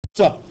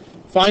So,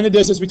 find the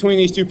distance between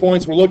these 2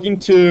 points. We're looking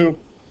to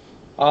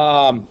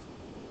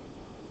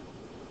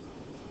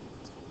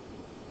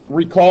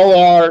recall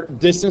our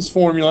distance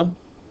formula,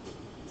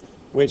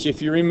 which,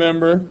 if you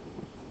remember,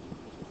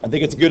 I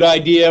think it's a good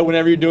idea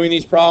whenever you're doing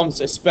these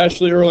problems,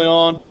 especially early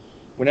on,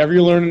 whenever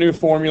you learn a new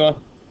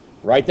formula,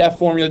 write that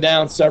formula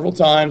down several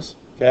times,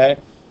 okay?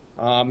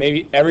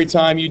 Maybe every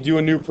time you do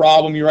a new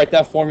problem, you write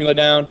that formula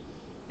down,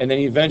 and then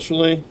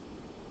eventually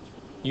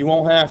you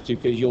won't have to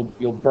because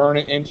you'll burn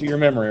it into your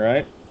memory,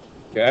 right?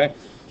 Okay?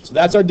 So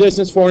that's our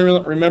distance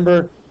formula.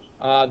 Remember,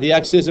 the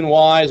x's and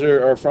y's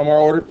are from our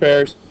ordered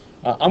pairs.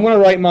 I'm going to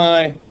write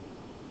my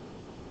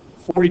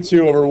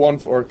 42 over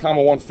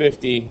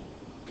 150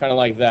 kind of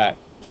like that,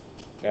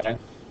 okay?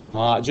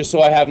 Just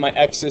so I have my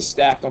x's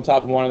stacked on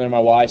top of one another, my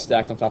y's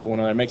stacked on top of one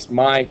another. It makes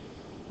my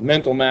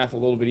mental math a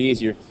little bit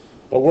easier.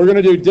 But we're going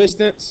to do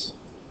distance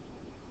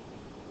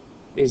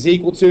is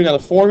equal to, now the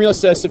formula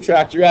says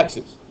subtract your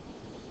x's.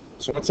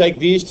 So I'm going to take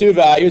these two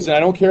values, and I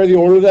don't care the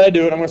order that I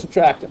do it, I'm going to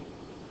subtract them.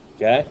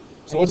 Okay?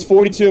 So what's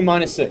 42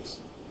 minus 6?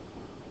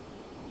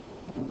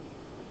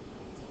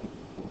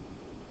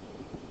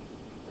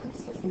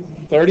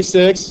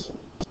 36.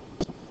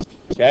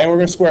 Okay, and we're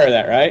going to square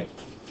that, right?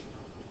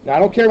 Now I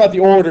don't care about the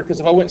order, because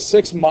if I went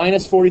 6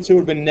 minus 42, it would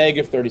have been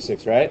negative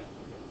 36, right?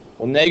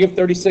 Well, negative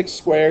 36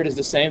 squared is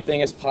the same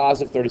thing as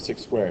positive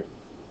 36 squared.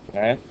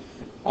 Okay?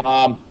 Now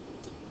I'm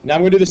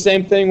going to do the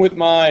same thing with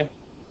my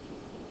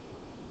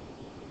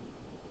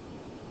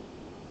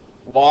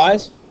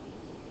y's.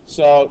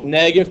 So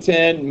negative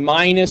 10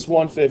 minus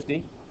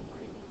 150.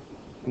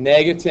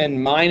 Negative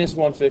 10 minus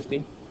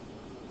 150.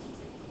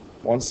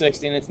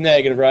 160, and it's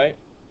negative, right?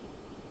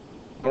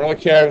 I don't really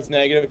care if it's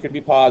negative. It could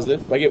be positive.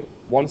 If I get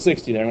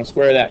 160 there, I'm going to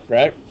square that,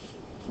 correct?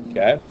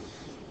 Okay.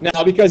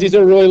 Now, because these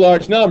are really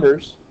large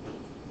numbers,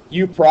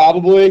 you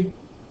probably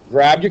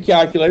grabbed your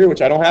calculator,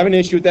 which I don't have an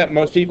issue with that.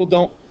 Most people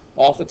don't,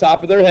 off the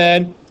top of their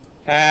head,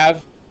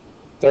 have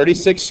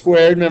 36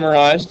 squared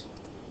memorized.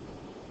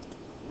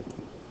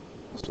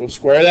 So we'll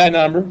square that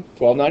number,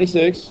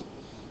 1296.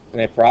 And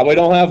they probably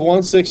don't have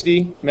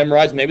 160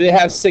 memorized. Maybe they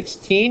have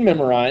 16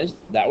 memorized.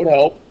 That would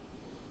help.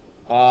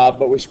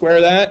 But we square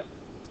that,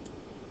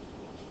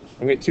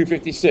 and we get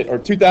 256, or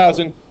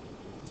 2,000,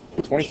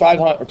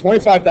 2,500, or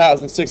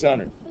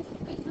 25,600.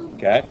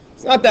 Okay?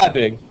 It's not that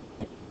big.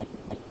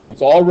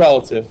 It's all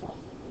relative.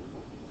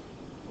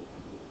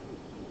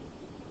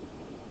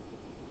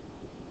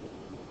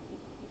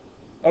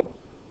 Oh.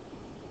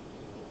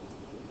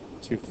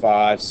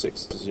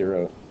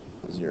 25600.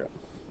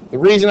 The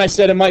reason I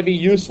said it might be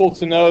useful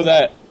to know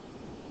that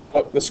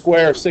the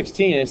square of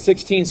 16 is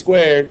 16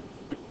 squared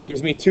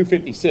gives me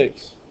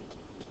 256.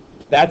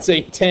 That's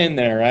a 10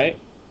 there, right?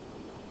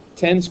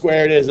 10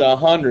 squared is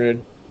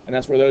 100, and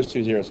that's where those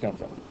two zeros come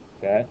from.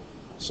 Okay?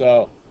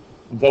 So,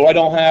 though I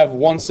don't have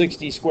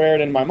 160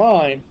 squared in my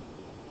mind,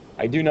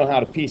 I do know how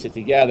to piece it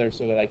together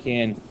so that I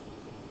can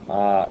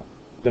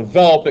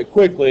develop it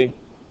quickly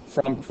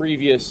from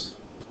previous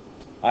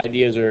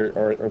ideas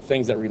or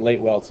things that relate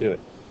well to it.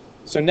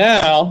 So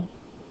now,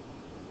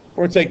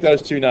 we're going to take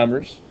those two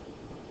numbers.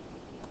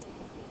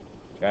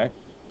 Okay?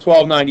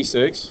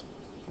 1296.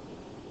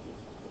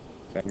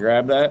 Can I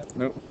grab that?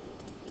 Nope.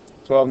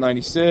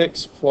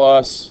 1296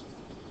 plus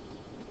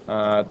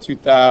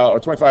 2,000 or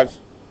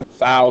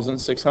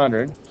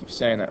 25,600. Keep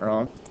saying that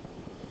wrong.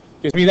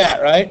 Gives me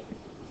that, right?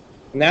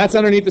 And that's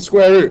underneath the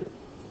square root.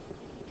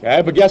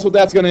 Okay, but guess what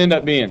that's going to end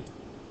up being?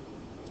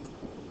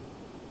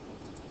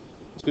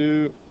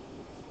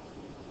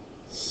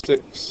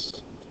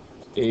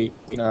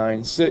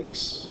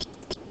 26896.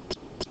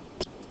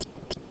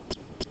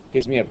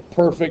 Gives me a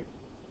perfect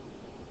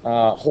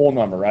whole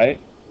number,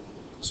 right?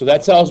 So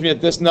that tells me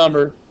that this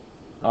number,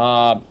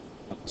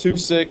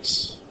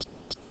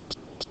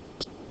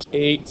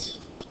 268,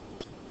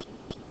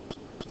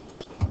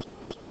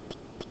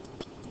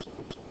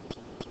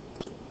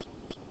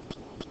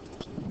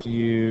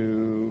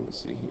 let's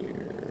see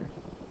here.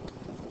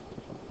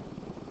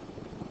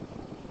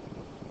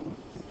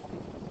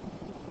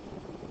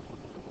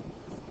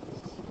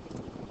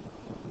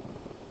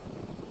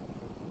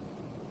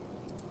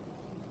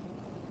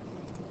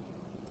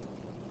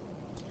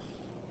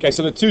 Okay,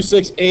 so the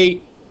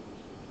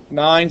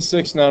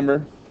 26896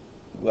 number,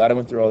 glad I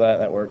went through all that,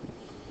 that worked,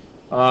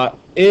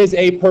 is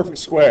a perfect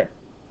square.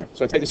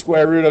 So I take the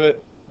square root of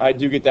it, I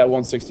do get that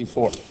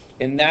 164.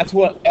 And that's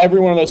what every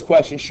one of those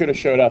questions should have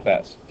showed up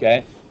as,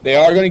 okay? They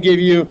are going to give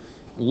you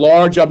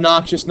large,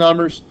 obnoxious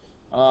numbers,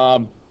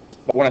 but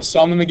when I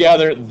sum them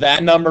together,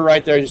 that number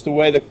right there, just the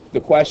way the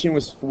question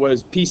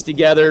was pieced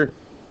together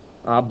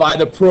by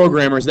the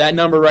programmers, that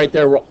number right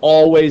there will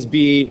always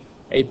be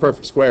a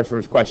perfect square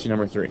for question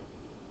number 3. Does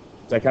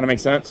that kind of make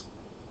sense?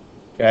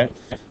 Okay.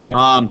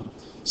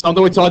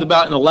 Something we talked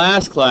about in the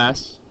last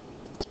class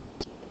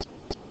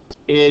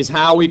is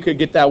how we could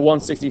get that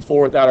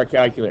 164 without our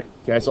calculator.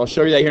 Okay, so I'll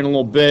show you that here in a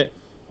little bit.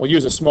 We'll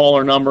use a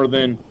smaller number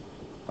than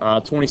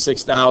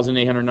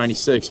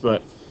 26,896,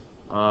 but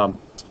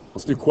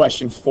let's do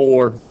question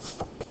 4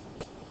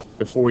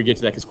 before we get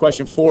to that, because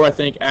question 4, I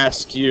think,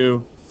 asks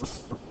you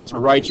to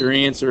write your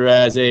answer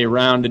as a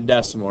rounded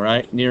decimal,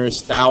 right?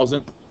 Nearest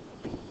thousandth.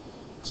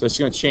 So it's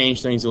going to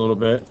change things a little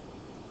bit.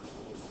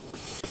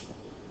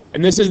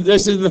 And this is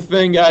the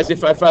thing, guys.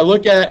 If I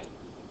look at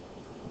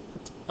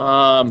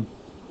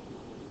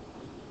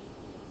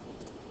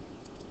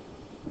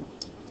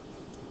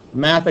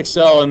Math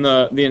Excel and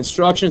the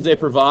instructions they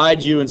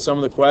provide you in some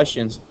of the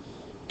questions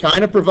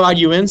kind of provide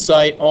you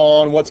insight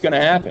on what's going to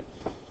happen.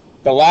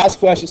 The last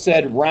question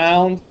said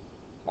round,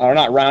 or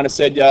not round, it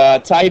said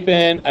type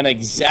in an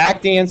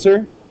exact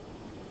answer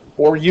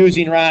or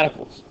using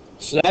radicals.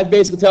 So that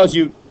basically tells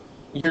you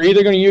you're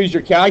either going to use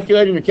your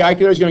calculator and your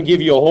calculator is going to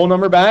give you a whole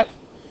number back,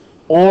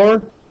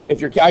 or if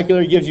your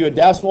calculator gives you a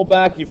decimal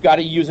back, you've got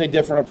to use a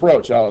different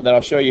approach that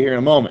I'll show you here in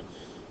a moment.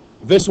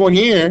 This one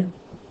here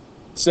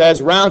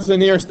says round to the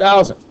nearest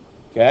thousandth.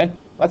 Okay,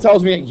 that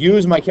tells me to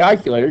use my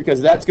calculator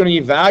because that's going to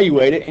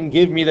evaluate it and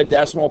give me the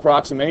decimal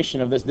approximation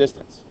of this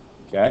distance.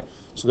 Okay,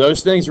 so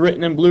those things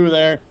written in blue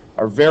there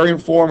are very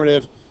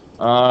informative,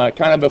 kind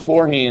of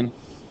beforehand.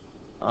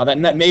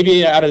 That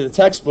maybe out of the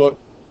textbook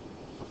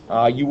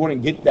you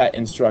wouldn't get that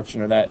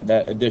instruction or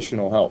that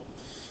additional help.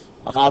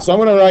 So I'm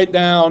going to write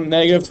down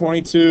negative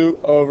 22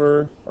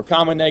 over, or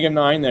comma negative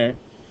 9 there.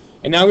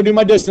 And now I'm going to do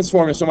my distance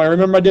formula. So I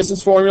remember my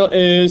distance formula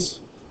is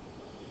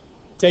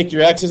take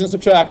your x's and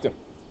subtract them.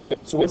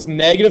 So it's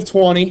negative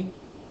 20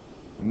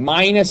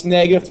 minus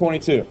negative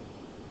 22.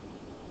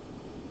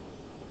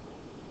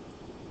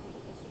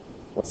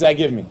 What's that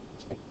give me?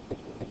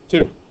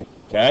 2.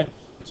 Okay?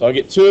 So I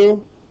get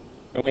 2,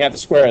 and we have to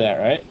square that,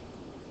 right?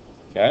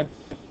 Okay?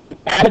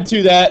 Add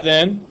to that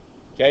then,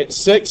 okay,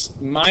 6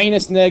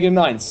 minus negative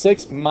 9.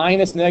 6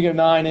 minus negative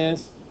 9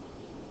 is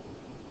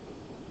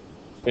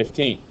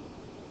 15.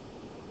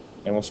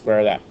 And we'll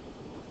square that.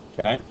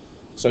 Okay?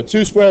 So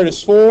 2 squared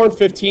is 4.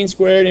 15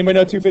 squared, anybody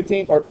know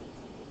 215? Or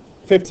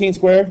 15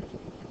 squared?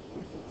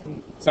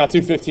 It's not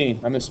 215.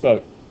 I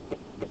misspoke.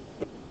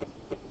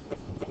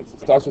 It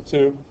starts with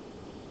 2.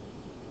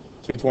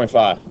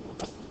 225.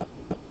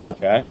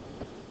 Okay?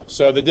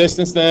 So the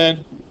distance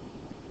then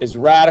is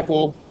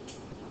radical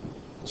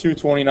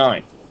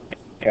 229.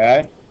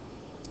 Okay?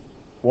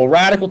 Well,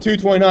 radical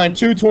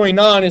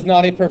 229 is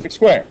not a perfect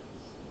square.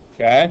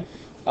 Okay?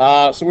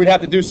 So we'd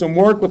have to do some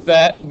work with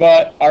that,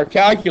 but our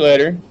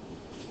calculator,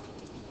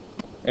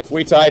 if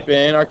we type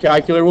in, our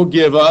calculator will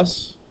give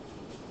us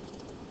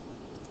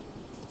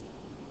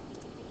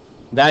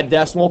that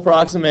decimal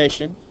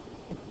approximation.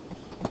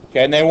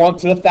 Okay, and they want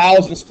to the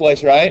thousandths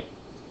place, right?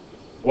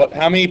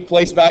 How many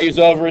place values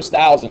over is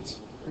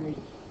thousandths?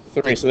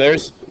 3. So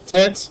there's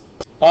tenths,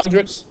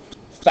 hundredths,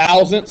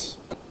 thousandths.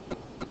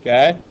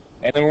 Okay,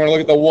 and then we're going to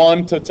look at the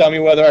 1 to tell me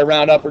whether I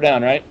round up or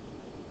down, right?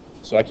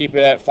 So I keep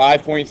it at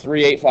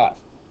 5.385.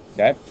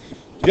 Okay,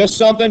 just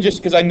something, just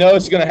because I know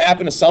it's going to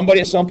happen to somebody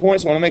at some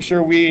point, so I want to make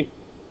sure we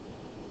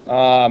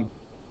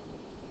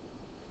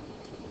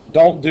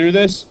don't do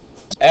this.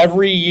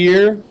 Every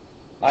year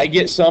I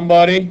get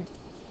somebody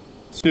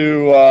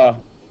to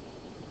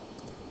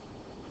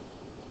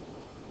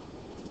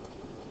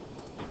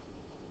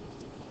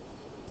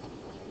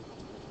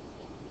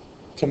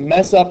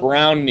mess up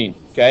rounding,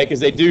 okay? Because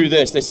they do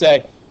this. They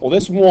say, well,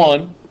 this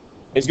 1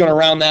 is going to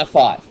round that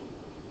 5.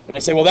 And I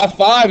say, well, that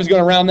 5 is going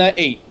to round that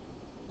 8.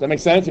 Does that make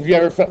sense? Have you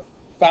ever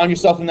found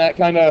yourself in that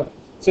kind of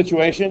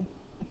situation?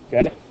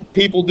 Okay.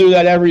 People do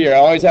that every year. I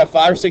always have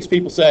 5 or 6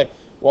 people say,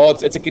 well,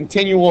 it's a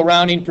continual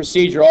rounding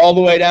procedure all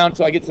the way down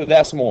until I get to the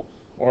decimal,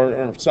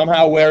 or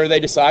somehow where they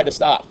decide to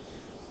stop.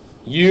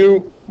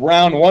 You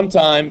round one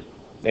time,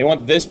 they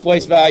want this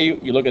place value,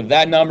 you look at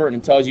that number, and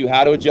it tells you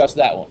how to adjust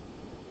that one.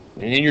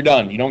 And then you're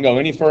done. You don't go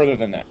any further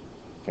than that.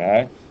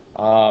 Okay?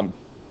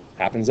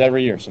 Happens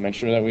every year, so make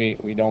sure that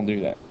we don't do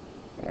that.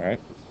 All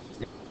right?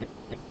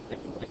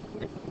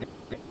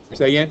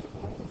 Say again?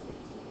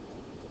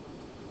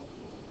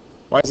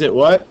 Why is it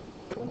what?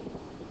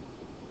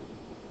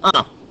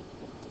 Ah,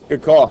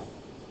 good call.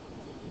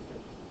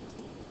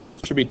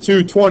 Should be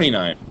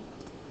 229.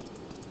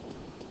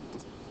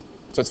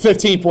 So it's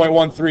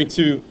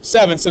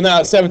 15.1327. So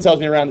now 7 tells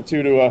me around the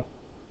 2 to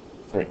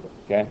 3.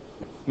 Okay?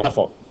 My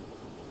fault.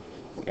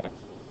 Okay.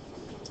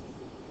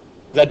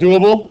 Is that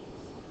doable?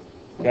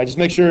 Okay, just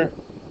make sure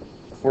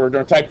if we're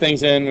going to type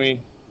things in,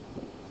 we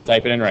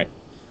type it in right.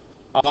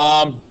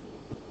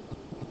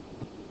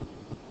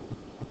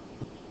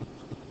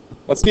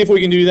 Let's see if we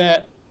can do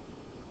that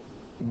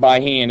by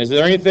hand. Is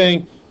there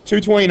anything?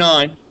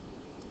 229,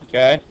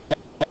 okay,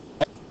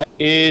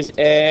 is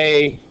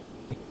a,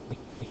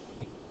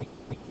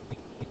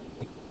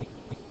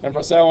 remember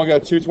I said I want to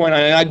go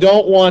 229, and I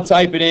don't want to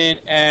type it in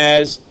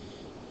as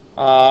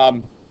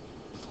a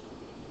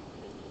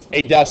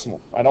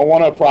decimal. I don't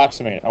want to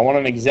approximate it. I want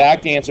an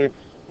exact answer,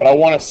 but I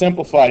want a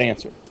simplified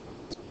answer.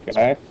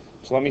 Okay?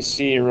 So let me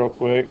see real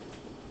quick.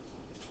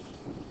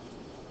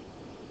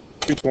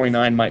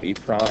 229 might be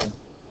prime.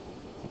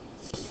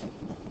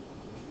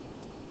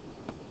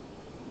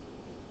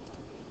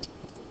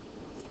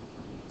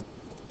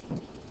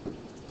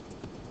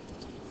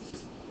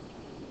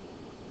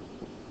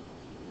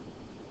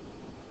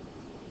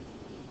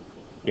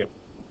 Yep.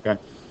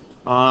 Okay.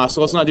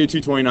 So let's not do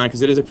 229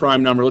 because it is a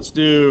prime number. Let's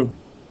do,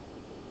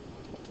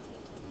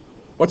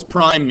 what's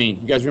prime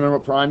mean? You guys remember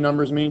what prime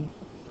numbers mean?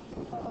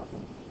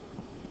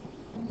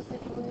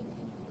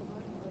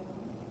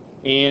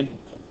 And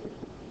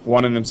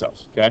one in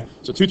themselves. Okay.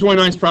 So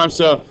 229 is prime.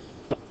 So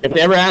if they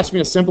ever ask me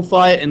to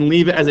simplify it and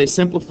leave it as a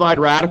simplified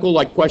radical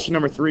like question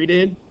number 3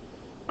 did,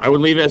 I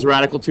would leave it as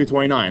radical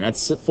 229.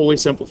 That's fully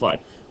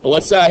simplified. But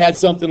let's say I had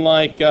something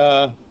like,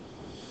 let's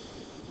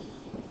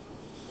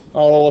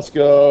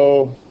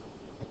go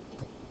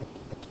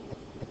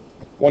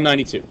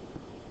 192.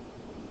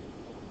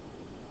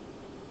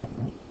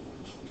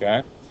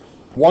 Okay.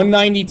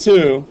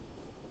 192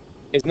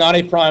 is not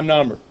a prime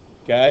number.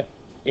 Okay.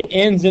 It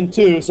ends in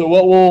 2, so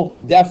what will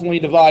definitely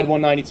divide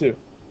 192?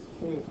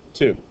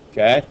 2.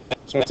 Okay.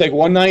 So I'm going to take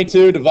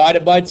 192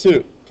 divided by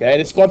 2. Okay.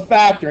 This is called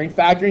factoring.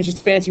 Factoring is just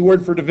a fancy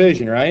word for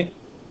division, right?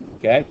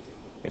 Okay.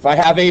 If I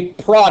have a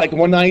product,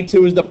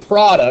 192 is the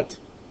product,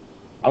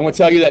 I'm going to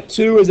tell you that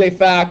 2 is a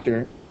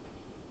factor.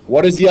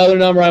 What is the other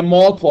number I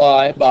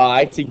multiply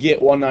by to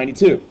get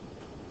 192?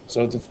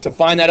 So to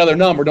find that other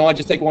number, don't I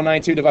just take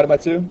 192 divided by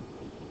 2? And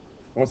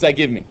what's that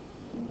give me?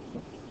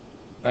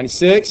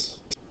 96.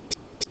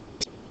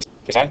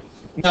 Okay.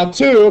 Now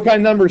 2, what kind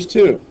of number is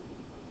 2?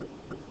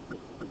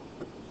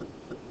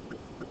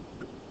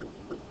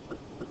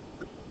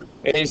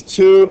 Is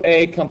 2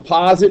 a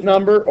composite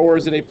number or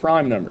is it a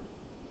prime number?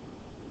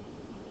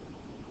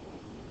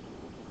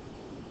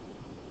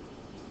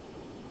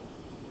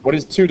 What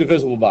is 2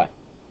 divisible by?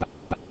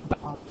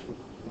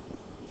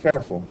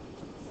 Careful.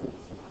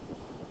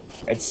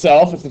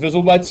 Itself, it's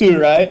divisible by 2,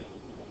 right?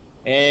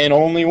 And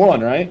only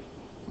 1, right?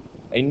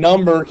 A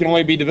number can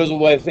only be divisible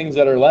by things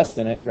that are less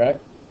than it,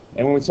 correct?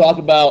 And when we talk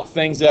about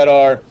things that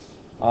are,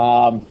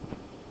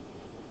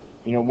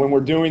 when we're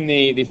doing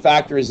the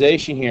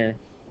factorization here,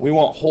 we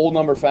want whole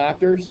number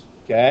factors,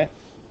 okay?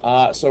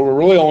 So we're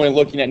really only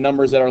looking at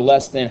numbers that are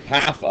less than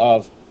half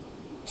of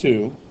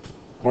 2,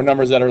 or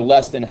numbers that are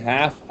less than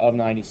half of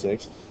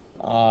 96.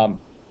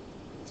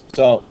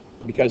 So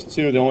because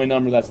 2, the only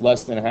number that's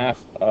less than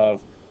half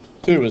of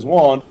 2 is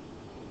 1.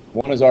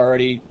 1 is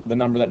already the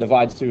number that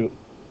divides 2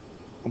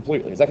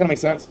 completely. Is that going to make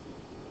sense?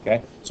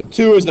 Okay. So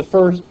 2 is the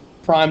first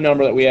prime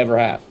number that we ever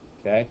have.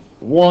 Okay.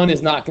 1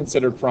 is not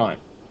considered prime.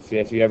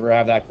 If you ever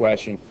have that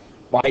question,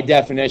 by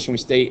definition, we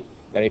state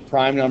that a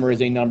prime number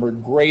is a number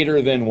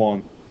greater than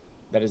 1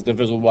 that is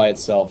divisible by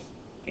itself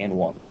and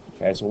 1.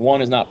 Okay. So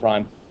 1 is not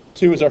prime.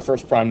 2 is our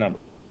first prime number.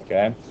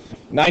 Okay.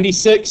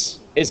 96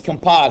 is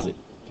composite.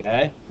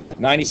 Okay.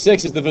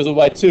 96 is divisible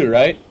by 2,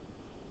 right?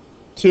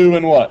 2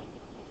 and what?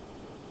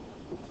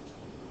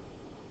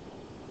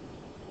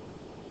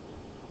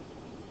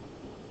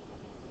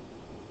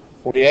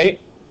 48.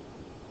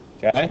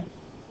 Okay.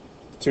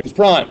 2 is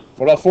prime.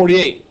 What about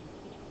 48?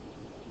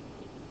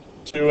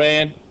 2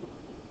 and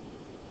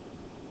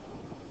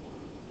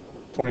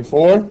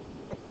 24.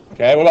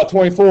 Okay. What about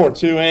 24?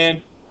 2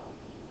 and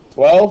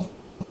 12.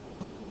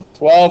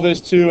 12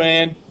 is 2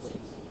 and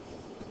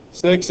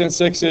 6, and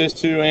 6 is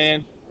 2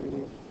 and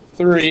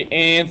 3,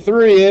 and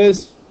 3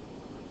 is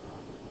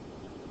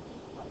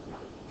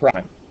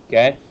prime.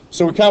 Okay.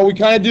 So we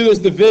kind of do this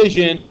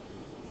division.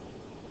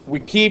 We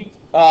keep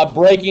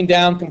breaking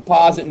down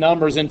composite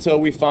numbers until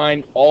we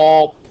find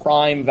all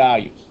prime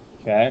values.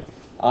 Okay.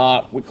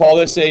 We call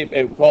this we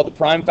call it the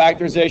prime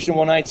factorization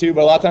 192,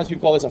 but a lot of times we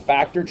call this a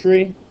factor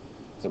tree.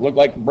 Does it look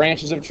like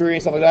branches of a tree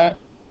and stuff like that?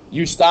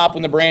 You stop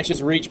when the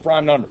branches reach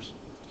prime numbers.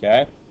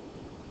 Okay.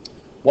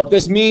 What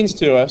this means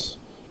to us,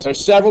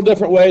 there's several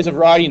different ways of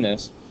writing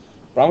this,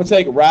 but I'm going to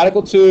take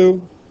radical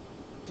 2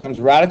 times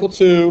radical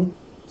 2,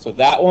 so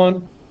that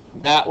one,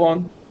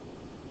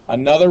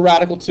 another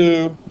radical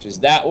 2, which is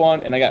that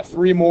one, and I got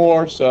 3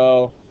 more,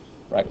 so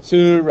radical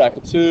 2,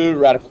 radical 2,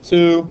 radical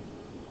 2,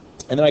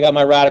 and then I got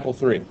my radical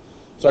 3.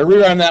 So I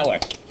rewrite them that way.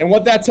 And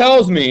what that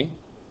tells me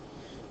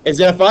is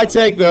that if I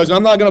take those, and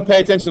I'm not going to pay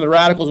attention to the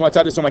radicals when I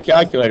type this on my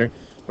calculator,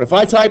 but if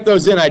I type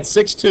those in, I had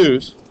 6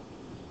 2's.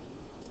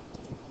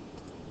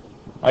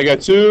 I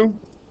got 2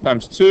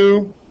 times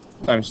 2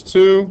 times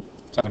 2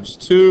 times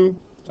 2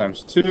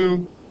 times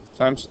 2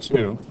 times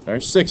 2.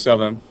 There's 6 of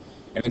them.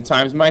 And then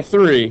times my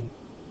 3,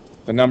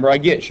 the number I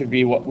get should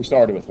be what we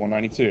started with,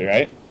 192,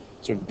 right?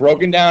 So it's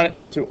broken down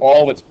to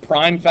all of its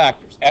prime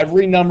factors.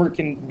 Every number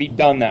can be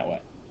done that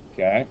way,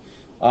 okay?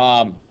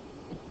 Now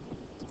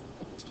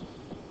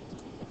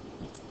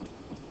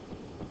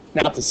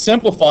to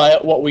simplify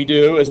it, what we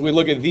do is we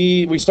look at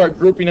we start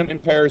grouping them in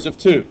pairs of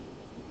 2.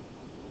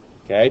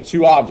 Okay,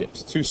 2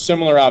 objects, 2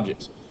 similar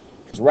objects.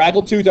 Because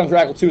radical 2 times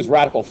radical 2 is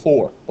radical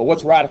 4. But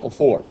what's radical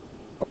 4?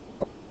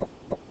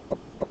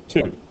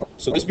 2.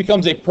 So this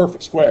becomes a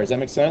perfect square. Does that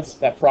make sense?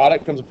 That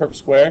product becomes a perfect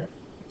square,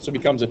 so it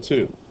becomes a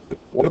 2.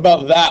 What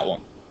about that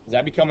one? Does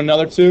that become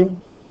another 2?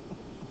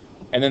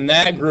 And then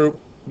that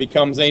group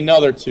becomes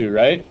another 2,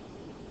 right?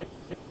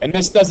 And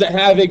this doesn't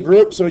have a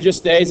group, so it just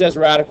stays as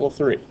radical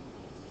 3.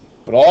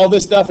 But all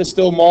this stuff is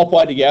still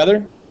multiplied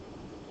together,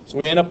 so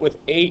we end up with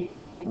 8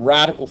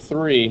 radical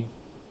 3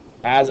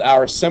 as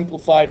our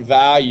simplified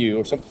value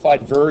or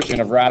simplified version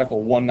of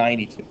radical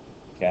 192.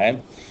 Okay?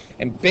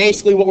 And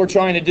basically what we're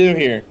trying to do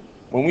here,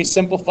 when we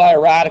simplify a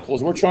radical,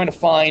 is we're trying to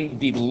find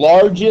the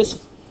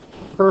largest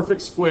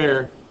perfect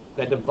square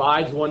that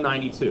divides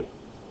 192.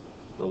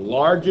 The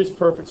largest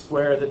perfect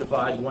square that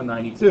divides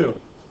 192.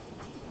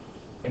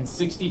 And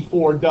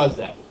 64 does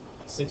that.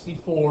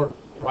 64,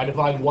 if I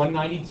divide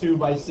 192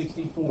 by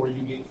 64,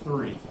 you get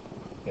 3.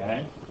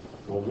 Okay?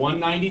 Well,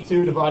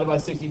 192 divided by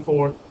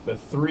 64, the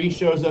 3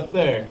 shows up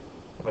there.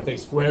 If I take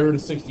square root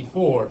of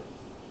 64,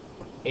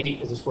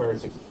 8 is the square root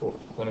of 64.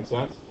 Does that make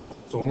sense?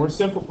 So when we're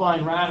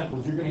simplifying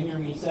radicals, you're going to hear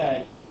me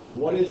say,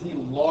 what is the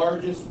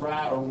largest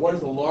what is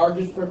the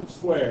largest perfect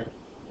square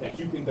that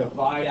you can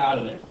divide out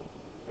of there?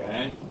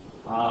 Okay?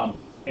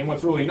 And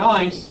what's really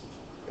nice,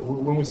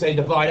 when we say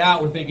divide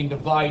out, we're thinking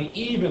divide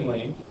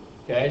evenly.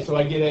 Okay? So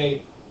I get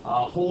a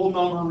whole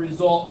number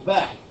result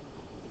back.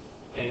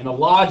 And the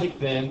logic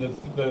then,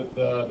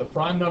 the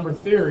prime number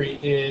theory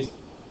is,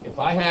 if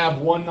I have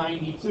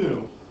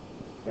 192,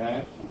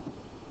 okay,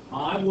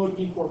 I'm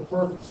looking for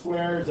perfect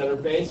squares that are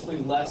basically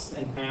less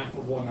than half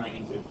of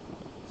 192.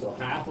 So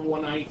half of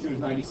 192 is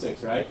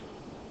 96, right?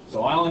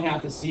 So I only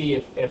have to see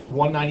if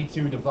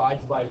 192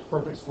 divides by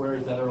perfect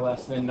squares that are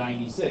less than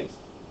 96.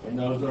 And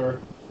those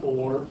are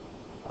 4,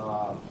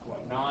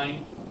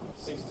 9,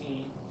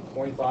 16,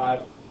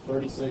 25,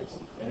 36,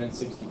 and then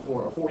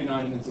 64, or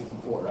 49 and then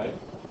 64, right?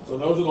 So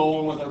those are the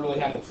only ones I really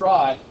have to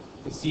try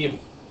to see if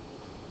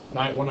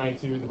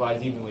 192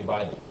 divides evenly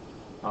by them.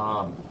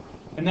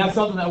 And that's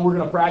something that we're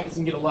going to practice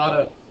and get a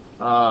lot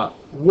of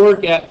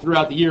work at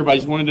throughout the year. But I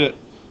just wanted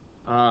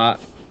to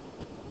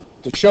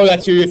show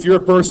that to you. If you're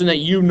a person that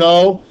you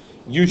know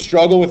you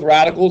struggle with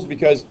radicals,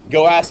 because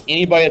go ask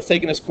anybody that's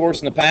taken this course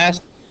in the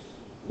past,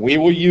 we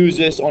will use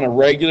this on a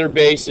regular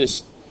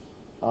basis.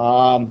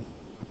 Probably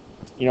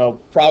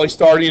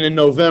starting in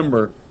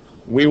November,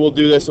 we will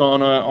do this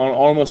on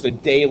almost a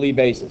daily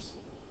basis.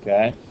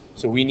 Okay,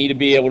 so we need to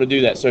be able to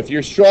do that. So if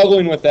you're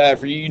struggling with that,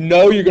 if you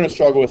know you're going to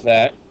struggle with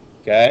that,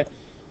 okay,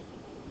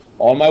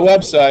 on my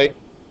website,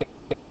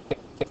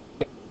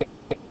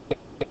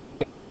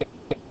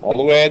 all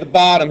the way at the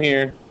bottom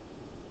here,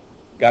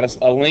 got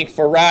a link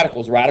for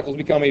radicals. Radicals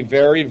become a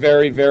very,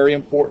 very, very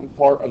important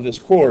part of this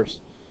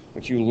course,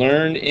 which you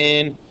learned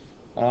in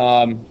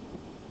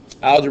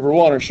Algebra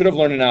 1, or should have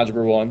learned in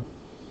Algebra 1.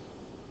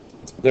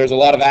 There's a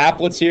lot of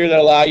applets here that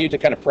allow you to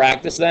kind of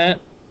practice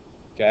that,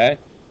 okay?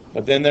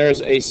 But then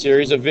there's a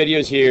series of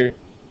videos here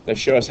that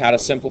show us how to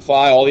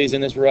simplify all these in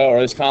this row, or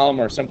this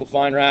column, or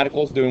simplifying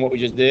radicals, doing what we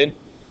just did.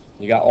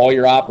 You got all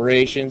your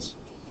operations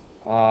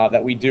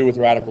that we do with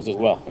radicals as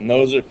well. And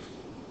those are,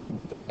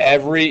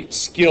 every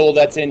skill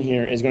that's in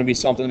here is going to be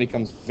something that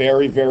becomes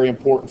very, very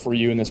important for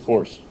you in this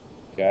course,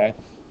 okay?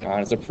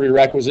 It's a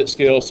prerequisite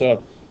skill,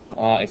 so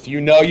if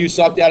you know you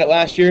sucked at it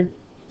last year,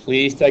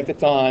 please take the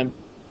time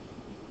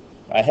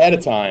ahead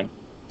of time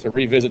to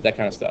revisit that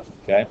kind of stuff,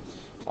 okay?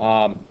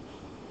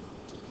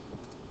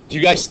 Do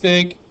you guys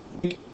think